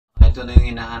ito na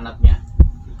yung hinahanap niya.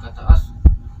 Yung kataas.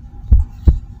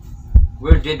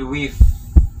 Where did we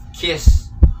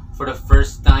kiss for the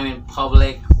first time in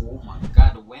public? Oh my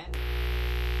God, when?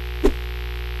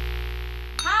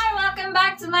 Hi! Welcome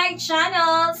back to my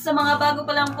channel! Sa mga bago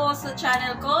pa lang po sa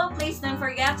channel ko, please don't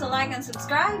forget to like and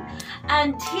subscribe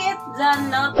and hit the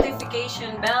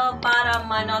notification bell para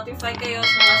ma-notify kayo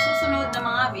sa mga susunod na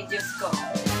mga videos ko.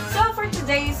 So for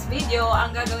today's video,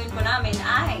 ang gagawin po namin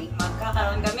ay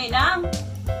magkakaroon kami ng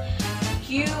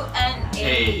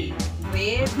Q&A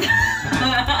with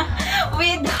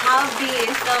with hubby.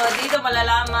 So dito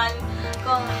malalaman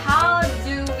kung how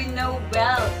do we know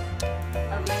well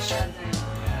of each other.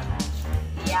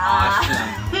 Yeah.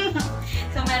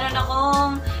 So meron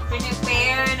akong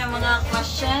prepare ng mga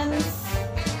questions.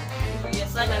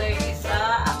 Yes, na lang yung isa.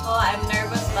 Ako, I'm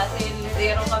nervous kasi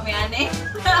zero kami ani.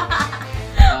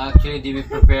 Actually, di we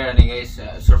prepare ani guys.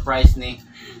 Surprise ni.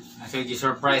 Actually,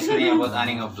 surprise ko niya about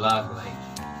aning a vlog. Like,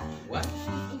 what?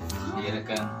 Hindi na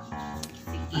ka.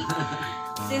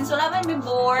 Since wala man may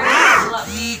board, wala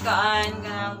may kaan,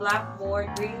 blackboard,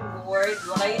 green board,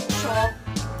 wala yung chalk.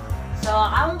 So,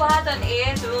 ang buhatan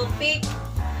is, we'll pick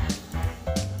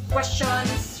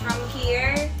questions from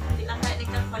here. Pinakainig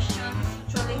ng questions.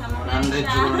 Actually, hamon na 100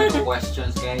 siguro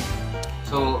questions, guys.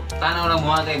 So, tanaw lang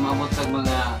mga kayo, maabot sa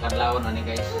mga kadlawon ani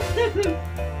guys.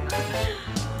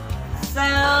 So,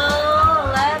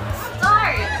 let's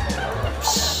start!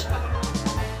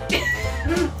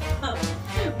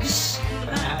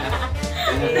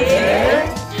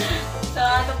 So,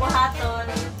 ano buhaton?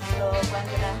 So,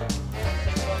 banda na.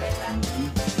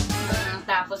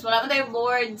 Tapos, wala pa tayong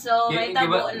board. So, may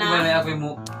tabo na. Iba na ako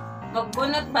mo.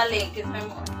 Magbunot balik. Kasi may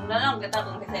wala lang kita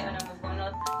kung kasi ano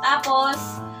magbunot.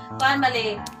 Tapos, kuhan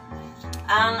balik.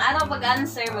 Ang ano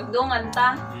pag-answer, magdungan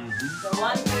ta. So,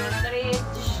 1, 2, 3.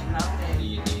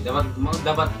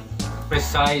 Dapat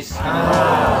precise.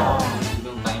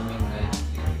 Yung timing guys.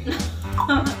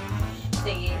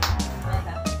 Sige.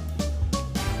 Wala.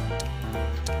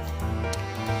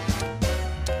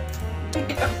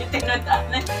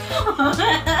 Tinutanan.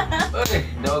 Okay,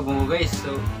 dawag mo guys.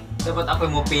 So, dapat ako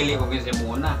yung mupili kung kasi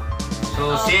muna.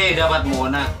 So, si dapat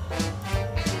muna.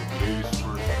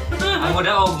 Ang mo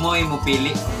daw mo yung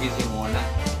mupili kung kasi muna.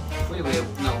 Pwede ba yung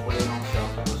nakapuli nung siya?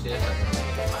 So, siya sa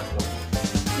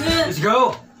let's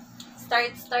go!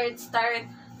 Start.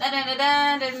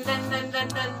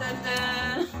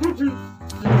 Dun.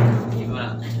 Hindi ko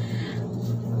na.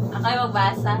 Ako yung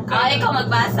magbasa. Ikaw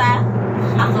magbasa.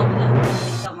 Ako lang.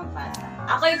 Ikaw magbasa.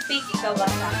 Ako yung pick, ikaw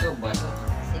basa. Ito ba?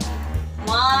 Sige.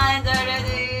 1, 2,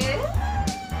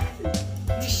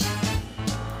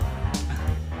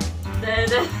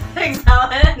 3. Nagsawa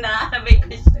na. May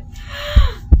question.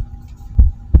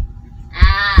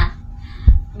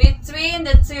 Between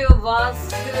the two of us,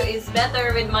 who is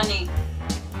better with money?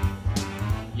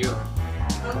 You.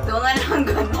 Magtungan ang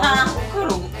ganda.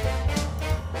 Karong.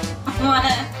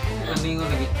 Kaningo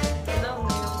lagi.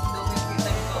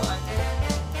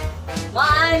 1,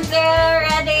 2,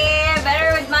 ready?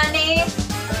 Better with money?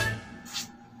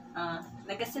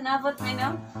 Nagkasinabot mo,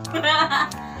 no?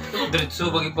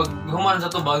 Diretso, pag human sa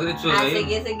tubag, diretso eh.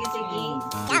 Sige.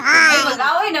 Ay,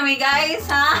 mag-away na mi guys,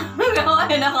 ha?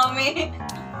 Mag-away na kami.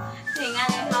 Sige nga,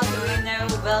 how do we know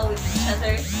well with each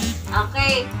other?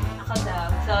 Okay, ako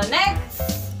daw. So, next!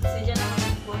 Si Jan ang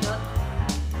magbunot.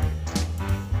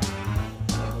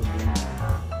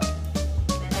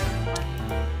 Better with money.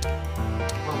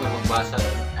 Huwag may magbasa.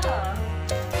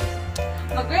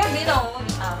 Mag-ready daw.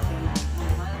 Sige.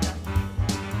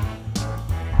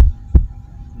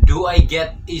 Do I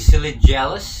get easily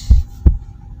jealous?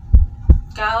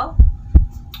 Ikaw?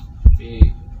 Si...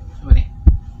 Ano ni?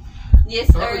 Yes,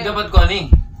 So, sir. dapat ko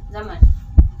ani. Zaman.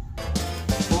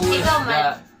 Who is Ikaw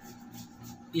man.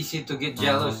 easy to get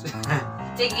jealous?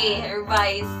 Sige,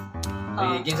 revise.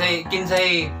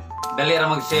 Kinsay dali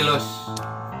ra magselos.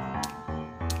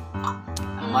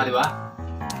 Tama, di ba?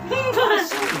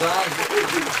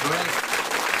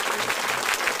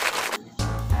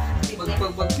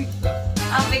 Pag-fix ka.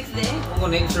 Fix din.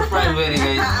 Ako na surprise ba ni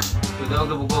guys? So, daw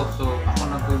na bugo. So, ako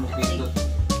na po yung fix to.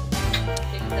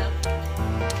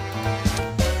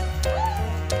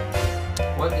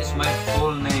 What is my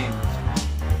full name?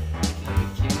 Are you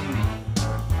kidding me?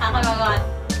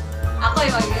 Ako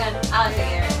yung mag-on.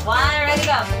 Sige. 1, ready,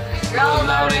 go! Roll,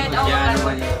 Lauren, Lauren, Diyan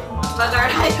naman yun.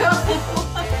 Bagarayo.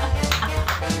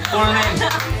 Full name.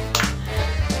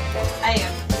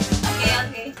 Ayun.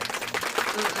 Okay.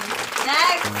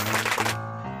 Next!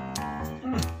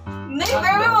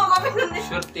 Neighbor mo kami nun.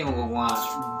 Swerte mo kung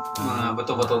mga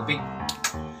bato-bato pick.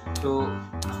 So,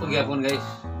 ako gyapon guys.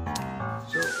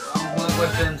 So, ang mga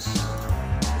questions.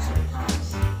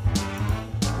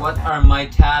 What are my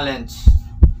talents?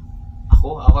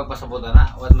 Ako pasabutan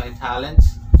na. What my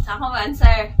talents? Ako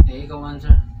answer. Ikaw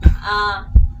answer.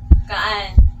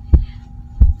 Kaan?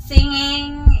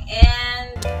 Singing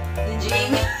and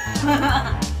DJing.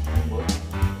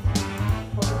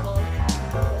 Volleyball.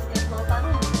 Basketball pa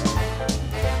rin.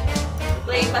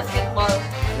 Playing basketball.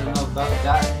 I don't know about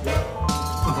that.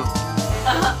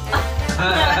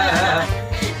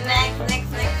 Next.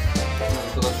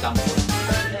 Tugod sampo.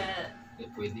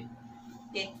 Pwede.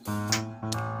 Okay.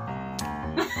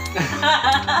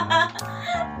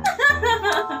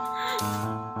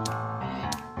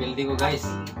 Pildi ko guys.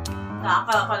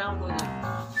 Nakakala ka lang muna.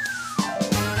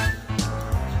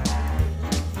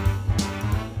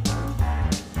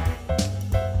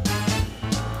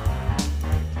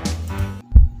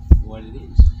 What it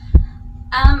is?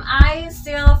 Am I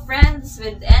still friends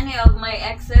with any of my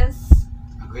exes?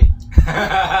 Agree.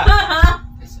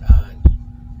 It's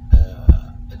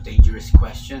a dangerous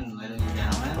question, ladies and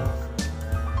gentlemen.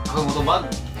 Ako mutubag?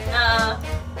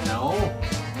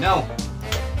 No.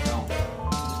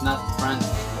 It's not friends.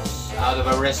 It's out of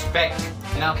a respect.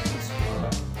 You know? It's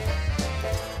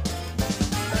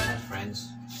not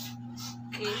friends.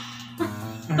 Okay.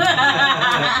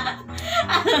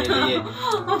 Really.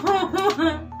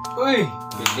 Uy!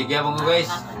 Bigyan mo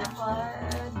guys.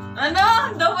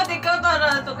 Ano? Dapat ikaw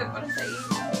tara ito kay para sa iyo.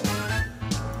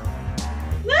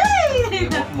 Nay!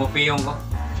 Mupiyong ko.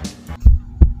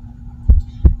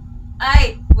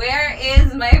 Ay, where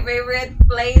is my favorite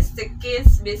place to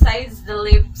kiss besides the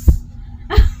lips?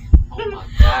 Oh my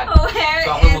God. Where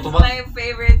So, ako is mutubag? my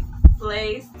favorite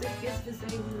place to kiss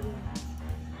besides the lips?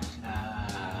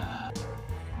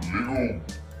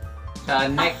 Sa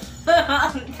neck.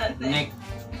 Neck.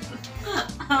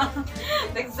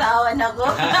 Nagsawan ako.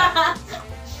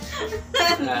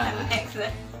 Next.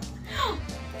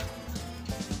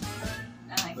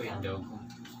 Wait, daw ko.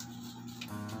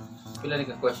 Pila ni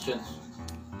ka questions?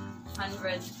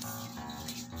 100.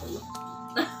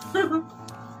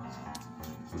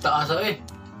 Taas eh.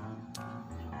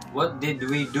 What did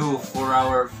we do for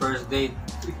our first date?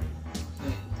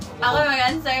 Ako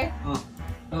mag-answer.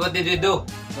 What did we do?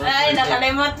 Ay,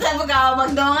 nakalimot sa pagkaw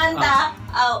magdungan ta.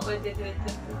 What did we do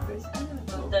for first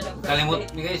date? Kalimot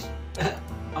ni guys.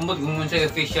 Ambot kung mo siya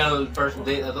official first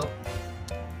date ato.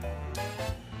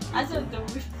 Asa to?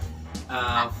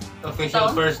 Official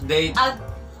Ito? first date. Out.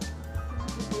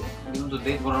 Hindi mo to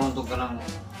date, marunong to ka ng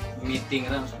meeting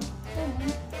na.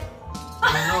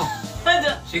 Ano?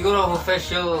 Siguro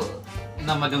official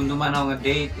na madumduman ako nga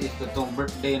date is itong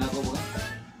birthday na ko ba?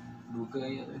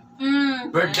 Dugay ito.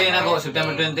 Birthday na ko,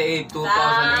 September 28,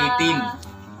 2018.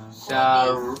 Sa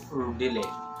Rudile.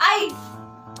 Ay!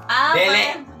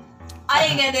 Dele!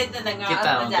 Ay, ganito na nga. Kita,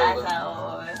 Madasa,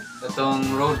 Itong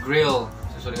Road Grill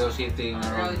sa Surigao City nga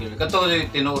Road Road. Grill. Kato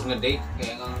tinuod nga date,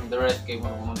 kaya nga the rest kay mo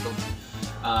kumantog.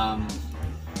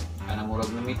 Kana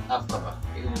murag na meet up pa ba?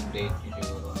 Yung date yun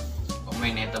siguro. O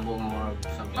may netabo nga murag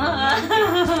something.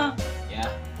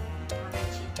 Yeah.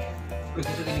 Uy,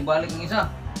 kasi kinibalik ng isa.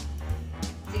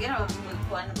 Sige na,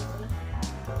 magkuhan na ko na.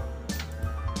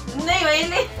 Hindi,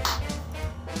 maili.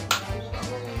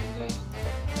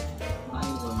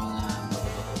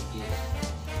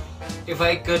 If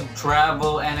I could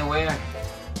travel anywhere,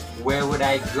 where would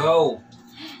I go?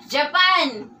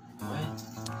 Japan! What?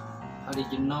 How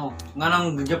did you know? Nga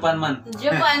nang Japan man?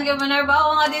 Japan, ka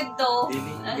manarbaho nga dito.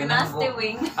 Dili, ganun Nasty ko.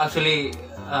 wing. Actually,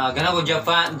 ganun ko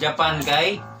Japan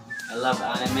kay. I love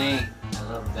anime. I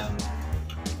love them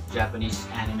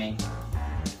Japanese anime.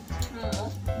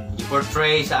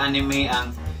 I-portray sa anime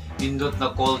ang nindot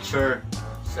na culture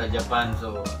sa Japan.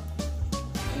 So,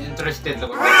 interested lang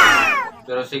ako.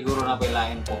 Pero siguro na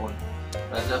pailain po ko.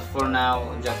 As of for now,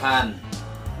 Japan.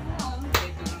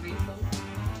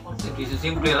 Kasi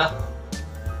simple ra.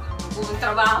 Bubong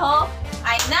trabaho.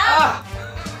 Ay na!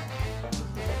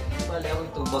 Bali ako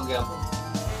itubag ako.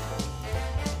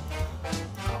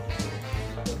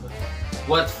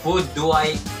 What food do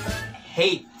I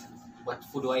hate? What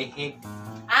food do I hate?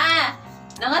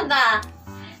 Nanganta.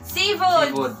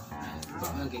 Seafood. Seafood.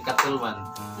 Kikatul man.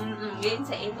 Ganyan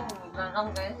sa ilong.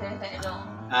 Ganun kayo sa ilong.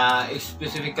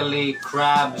 Specifically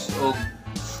crabs o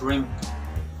shrimp.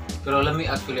 Pero alam mo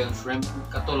actually ang shrimp,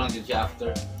 kato lang dito siya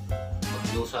after.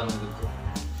 Maglusa lang dito.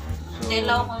 So,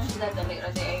 Nilaw ko sila dali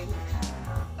rati ay.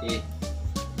 eh.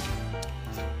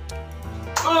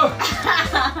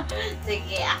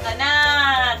 Sige, ako na.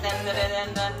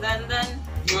 Dan.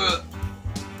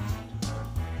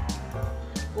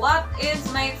 What is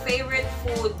my favorite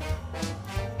food?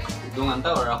 Dungan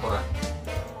ta or ako ra?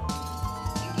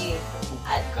 Sige.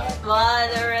 At God. one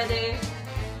already.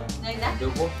 Nagna?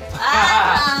 Adobo?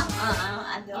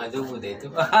 Adobo. Adobo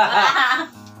dito.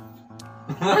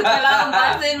 Kailangan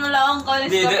pasin mo lang ko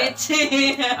ng Di,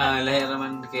 escabeche. Lahi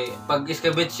naman kay... Pag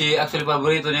escabeche, actually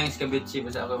paborito niya yung escabeche.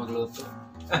 Basta ako magluto.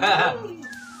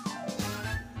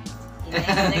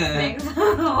 Next.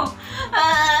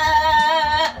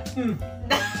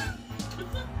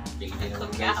 Hindi naman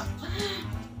guys.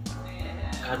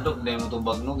 Hadok na yung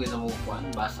tubag no. Gisa mo kuhan.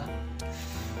 Basa.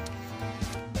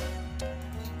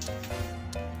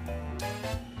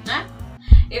 Huh?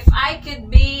 If I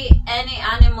could be any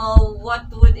animal, what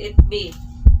would it be?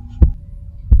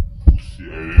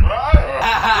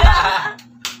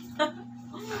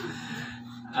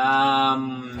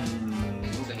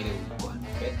 Kahilig ko kuhan.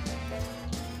 Pet.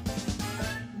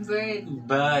 Bird.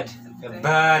 Bird. A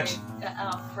bird.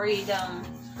 Freedom.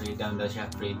 Freedom daw siya.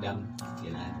 Freedom.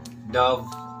 Dove.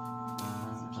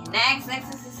 Next.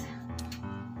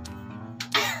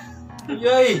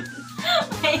 Yay!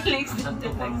 My legs Saan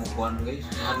dito. ito mamukuhan guys?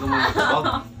 Ano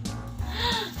mamukuhan?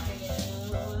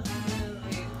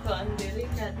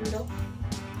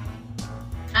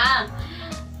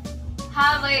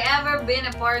 Have I ever been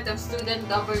a part of student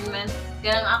government?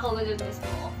 Ganang ako gano'n mismo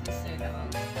officer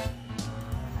naman.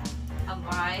 Have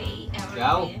I ever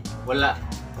Ikaw? been? Wala.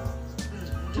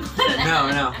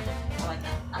 No. Wala.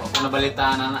 Huwag ko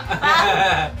nabalitaan na.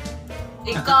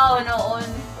 Ikaw noon.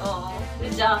 Oo.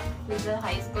 Sa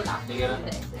high school actually. Sige na.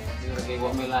 Siguro kayo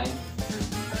huwag may lain.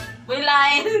 May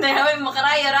lain. Dahil may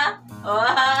makarayo ra.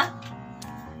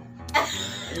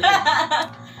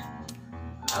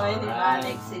 Ay, di ba?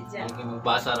 Next sit siya. Hindi kayo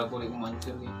magbasa ra ko rin kung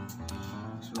answer eh.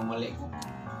 Mas mamali ko.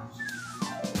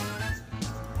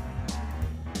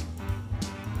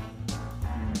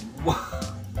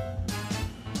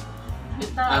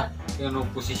 Ano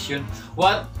position?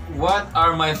 What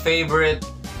are my favorite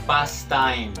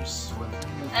pastimes?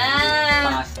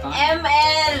 Pastime?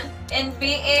 ML,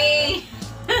 NBA.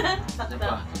 Ano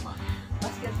pa?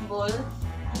 Basketball.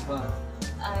 Ano pa?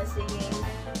 Singing.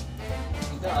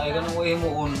 Ika, ay ganun ko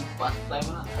himuon. Pastime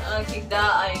na.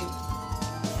 Kigda ay.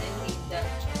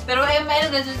 Pero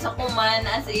ML ganun sa kuman,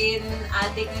 as in,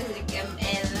 addict na si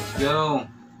ML. Let's go!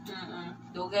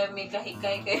 Dugay may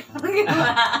kahikay kayo.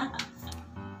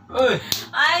 Uy!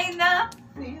 Ay na!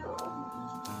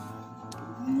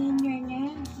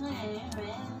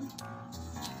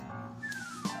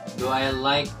 Do I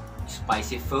like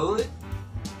spicy food?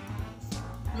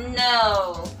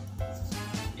 No!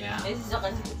 Yeah. This is a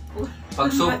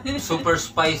Pag super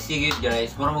spicy yun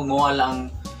guys, parang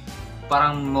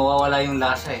mawawala yung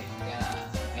lasa eh. Kaya,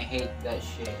 I hate that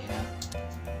shit, you know?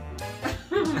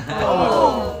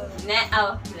 Oh!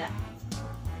 Wala.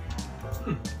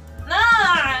 No!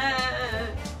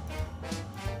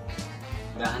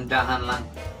 Dahan-dahan lang.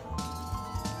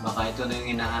 Baka ito na yung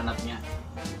hinahanap niya.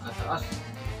 Kataas.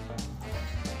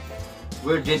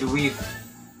 Where did we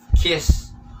kiss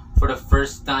for the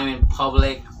first time in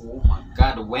public? Oh my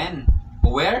god, when?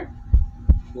 Where?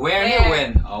 Where?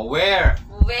 When? Oh, where?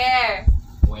 Where?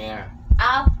 Where?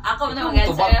 Ako na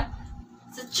mag-answer.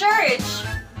 Sa church!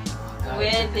 God,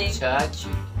 Wedding. Church.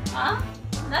 Ha?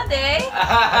 Nade?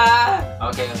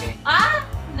 Okay.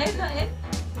 Nade?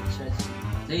 Church.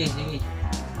 Sige.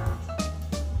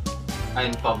 Ay,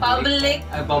 in public. Public.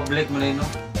 Ay, public mo na yun, no?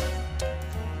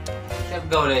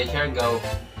 Share go.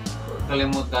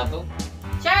 Kalimut ka to.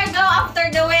 Siargao after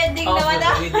the wedding naman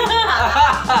After the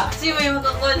wedding. Si may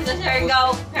makakul sa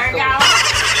Siargao.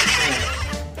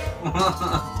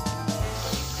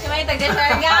 Si may taga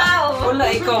Siargao. Wala,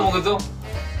 ikaw mo to.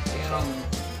 Pero,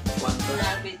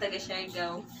 Sabi taga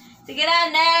Siargao. Sige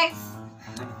na, next!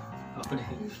 Ako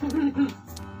din.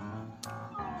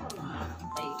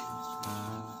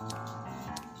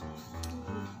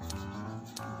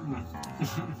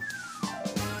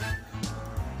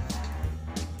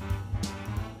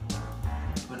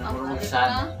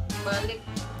 Balik.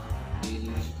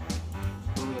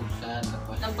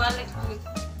 Nagbalik.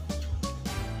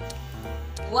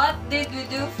 What did we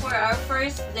do for our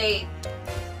first date?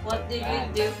 What did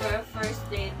we do for our first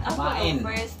date? Kumain.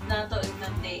 First na to,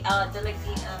 ng day.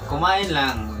 Talagi. Kumain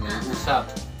lang. Usap.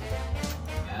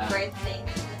 Yeah. Birthday.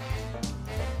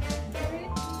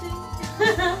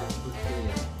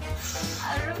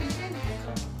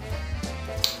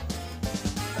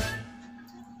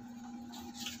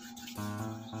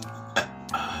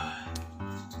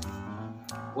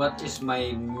 What is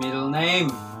my middle name?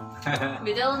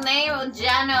 Middle name,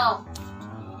 Jano.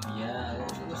 Yeah,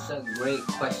 that was a great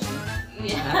question.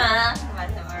 Yeah,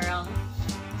 masa marong.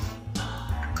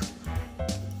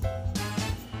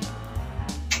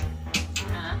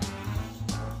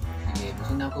 Sige,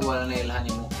 kasi na ko wala na ilahan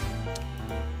mo.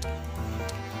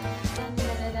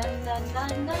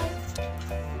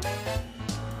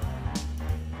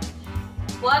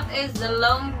 What is the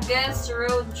longest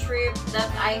road trip that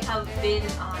I have been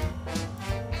on?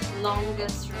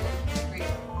 Longest road trip.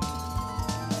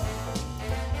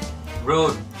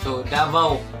 Road. So,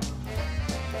 Davao.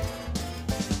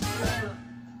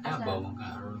 Davao ang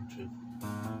road trip.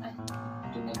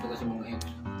 Tungkol to kasi mga ex.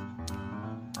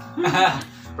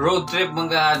 Road trip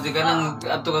mga di ka nang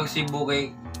ato kag Cebu kay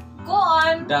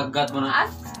Kuan. dagat mo na.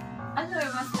 Ano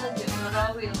yung mas lagi?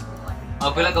 Marawi yung kuan.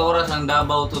 Pila ka oras ang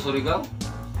Davao to Surigao?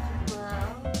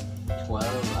 12.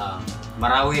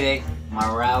 Marawi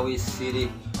Marawi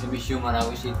City. Dimisyo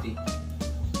Marawi City.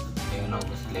 Ayun ako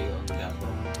kasi layo ang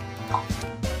Davao.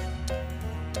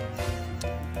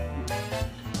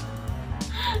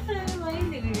 Ano ba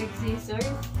yung nag-scissors?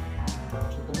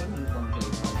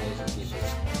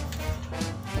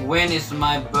 When is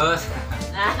my birthday?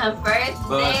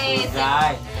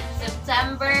 Birthday!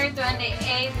 September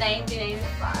 28,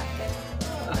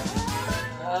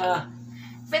 1995.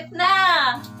 Fit na!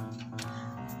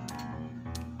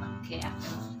 Okay,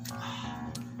 ako.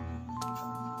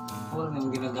 Wala nang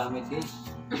ginagamit guys.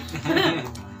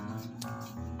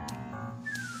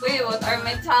 Wait, what are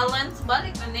my talents?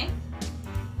 Balik na eh.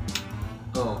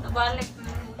 Oh. Nabalik na.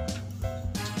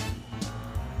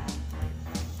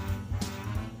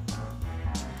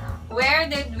 Where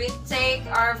did we take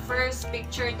our first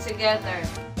picture together?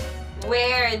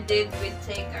 Where did we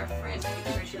take our first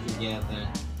picture together?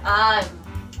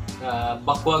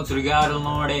 Bakwag Surigao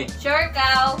Norte. Sure,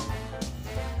 Cow.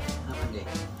 Naman di.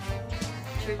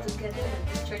 Picture together.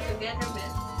 Picture together,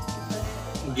 man.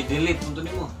 Gidelete mo to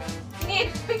nimo.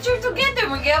 Need picture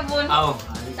together, magyabon. Aw.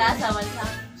 Sasa man sa.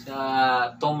 Sa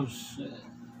Tom's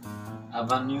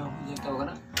Avenue, yung tawag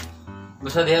ka na?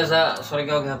 Basta diha sa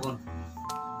Surigao gihapon.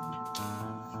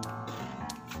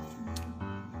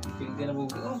 Hindi na mo,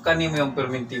 kanimo yung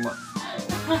perminti mo.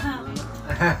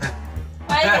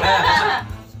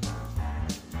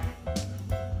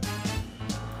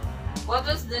 What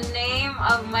was the name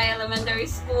of my elementary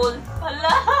school?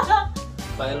 Hala!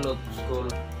 Pilot School.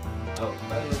 Oh,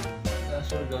 Pilot.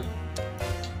 Surigao.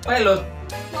 Pilot?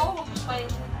 No,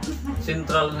 pilot.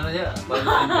 Central na siya.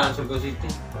 Pilot Surigao City.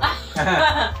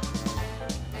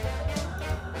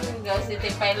 Surigao City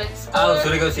Pilot School. Ah,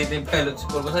 Surigao City Pilot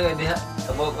School. Basta kaya diha.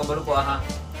 Kabalo ko aha.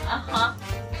 Aha.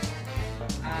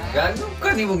 Gago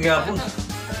ka ni mong gapon.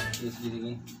 Yes,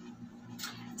 sige.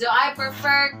 Do I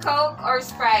prefer Coke or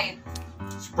Sprite?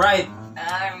 Sprite.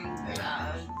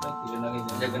 God. Yun lang yun.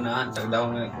 Diyan ganahan. Tagdaon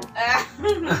nga ko.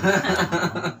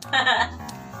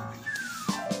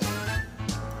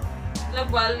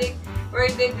 Labalik. Where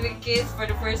did we kiss for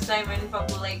the first time in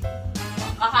public?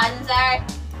 Kakansar.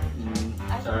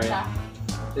 Sorry.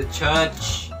 The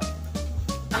church.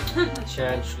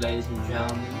 Church, ladies and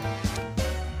gentlemen.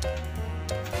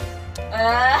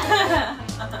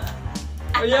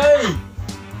 Ayay!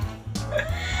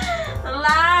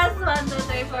 Last 1, 2,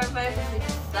 3, 4, 5,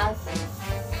 6. Last 6.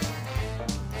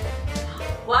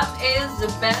 What is the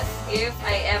best gift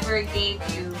I ever gave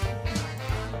you?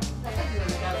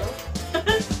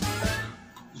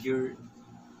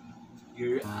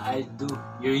 I do.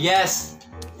 Your yes!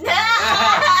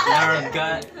 Never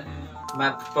got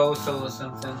my proposal or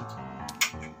something.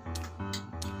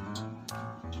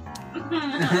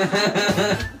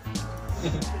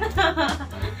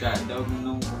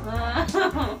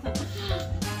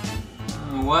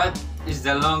 What is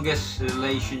the longest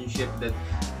relationship that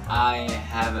I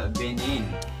have been in?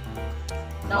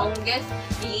 Longest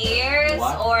years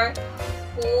What? or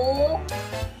who?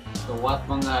 So what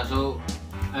mga? So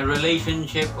a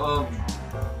relationship of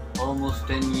almost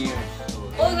 10 years. So,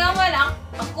 Oh nga man,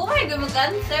 ako may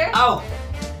gumag-answer. Ow!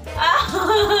 Ah!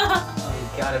 Oh, you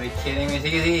gotta be kidding me.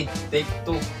 Sige, sige. Take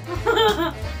 2.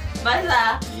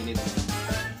 Basta.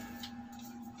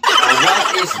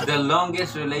 What is the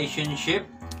longest relationship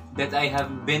that I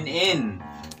have been in?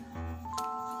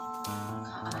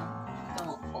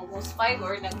 Almost 5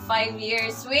 or nag-5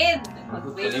 years with.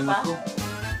 Mag-wait Kalimut pa. ko.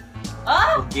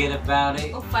 Ah! Forget about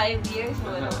it. Oh, 5 years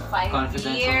or 5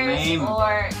 Confidential years name.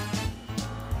 or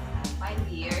 5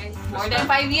 years. More than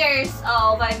 5 years.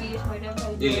 Oh, 5 years. More than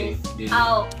 5 Dili. years.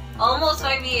 Oh, almost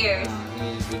 5 years.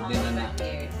 Good Almost din na. 5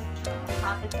 years.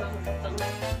 Kapit ko ang katong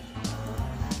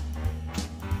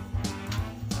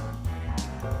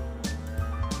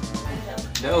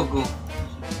Daog ko.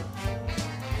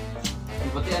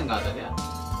 Ipatian ka tadi.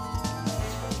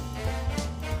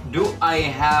 Do I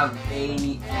have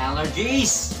any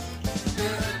allergies?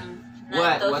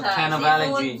 What? What kind of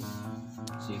allergies?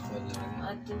 Seafood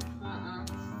lang.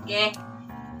 Okay.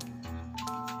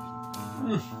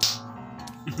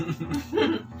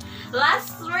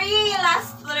 Last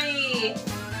three.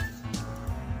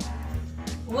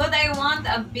 Would I want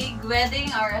a big wedding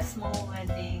or a small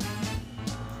wedding?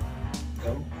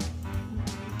 Go.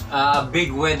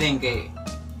 Big wedding kay.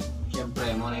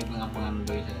 Siyempre, mo na yung mga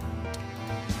pangandoy sa.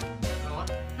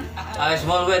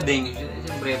 Small wedding,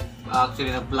 siyempre,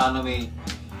 actually nagplano may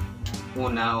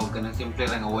una o kanang simple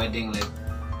lang a wedding like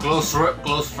close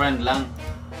friend lang.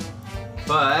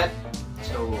 But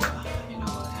so you know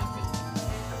what happened.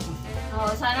 Oh,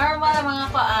 sa normal na mga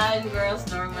paan, girls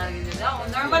normal gid. Oh,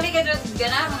 normally ka just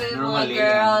ganang mga Normally,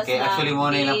 girls. kay actually mo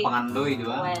na big ilang pangandoy, di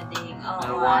ba? wedding. Oh,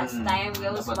 Pero as one, time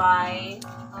goes dapat- by,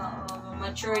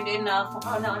 matured enough,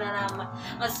 na naman.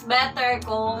 Mas better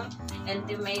kung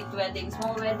intimate wedding,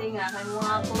 small wedding nga kay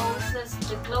mga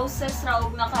the closest ra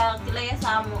og nakakilaya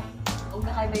sa amo. Og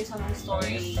nakaibayo sa mga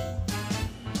story.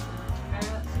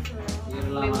 Pero siguro, Yun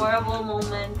lang. memorable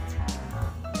moment.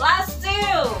 Last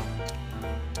two!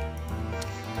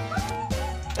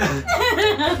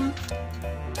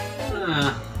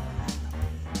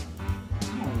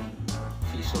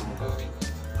 Season mo gawin.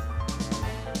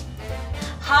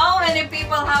 How many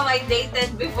people have I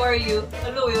dated before you?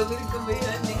 Hello, yung ko ba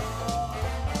yan eh?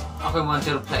 Ako yung man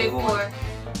sa imo. Before.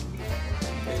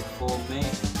 Before me.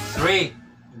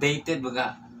 3. Dated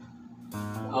baga.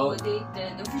 Oh,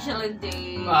 dated. Officially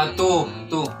dated.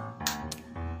 2.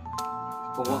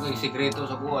 Kung wala kay sekreto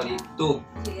sa kuha,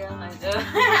 2. Sige nga.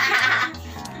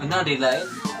 Ano, daylight?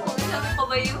 Isang ko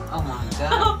ba yun? Oh my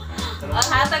God. Ang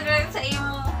hatag rin sa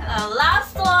imo.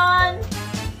 Last one!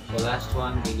 So last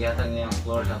one, bigyan niya yung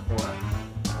floor sa kuha.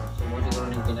 So mo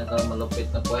siguro yung pinaka-malupit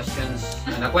na questions.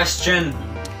 Na question!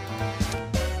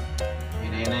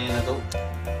 Hinay-hinay na to.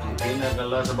 Ang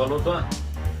pinakala sa baluto.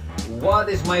 What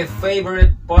is my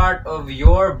favorite part of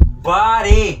your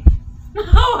body?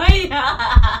 Oh my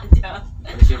God!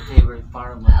 What is your favorite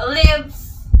part of my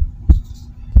Lips!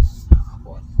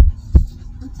 What?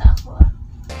 Sa ako ah.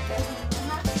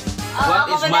 What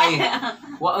Ako is ba my... na?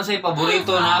 What is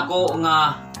paborito na ako nga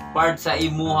part sa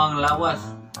imuhang lawas?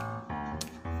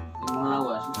 Imuhang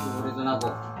lawas. Paborito na ako.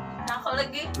 Ako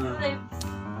lagi. Lips.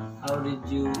 How did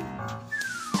you...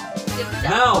 Lips.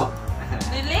 No!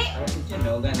 Dili? How did you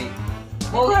know, gani?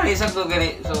 Oh, gani, sakto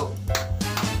gani. So,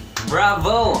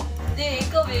 bravo! Di,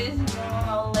 ikaw is.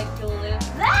 I'll like your lips.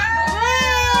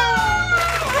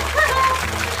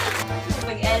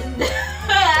 Mag-end.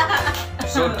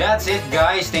 So that's it,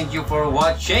 guys. Thank you for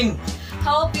watching.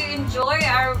 Hope you enjoy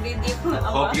our video.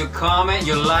 Hope you comment,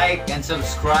 you like, and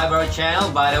subscribe our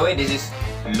channel. By the way, this is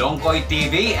Longkoy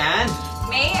TV, and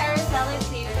May Araceli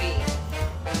TV.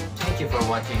 thank you for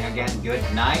watching again. Good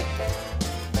night.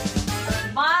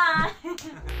 Bye!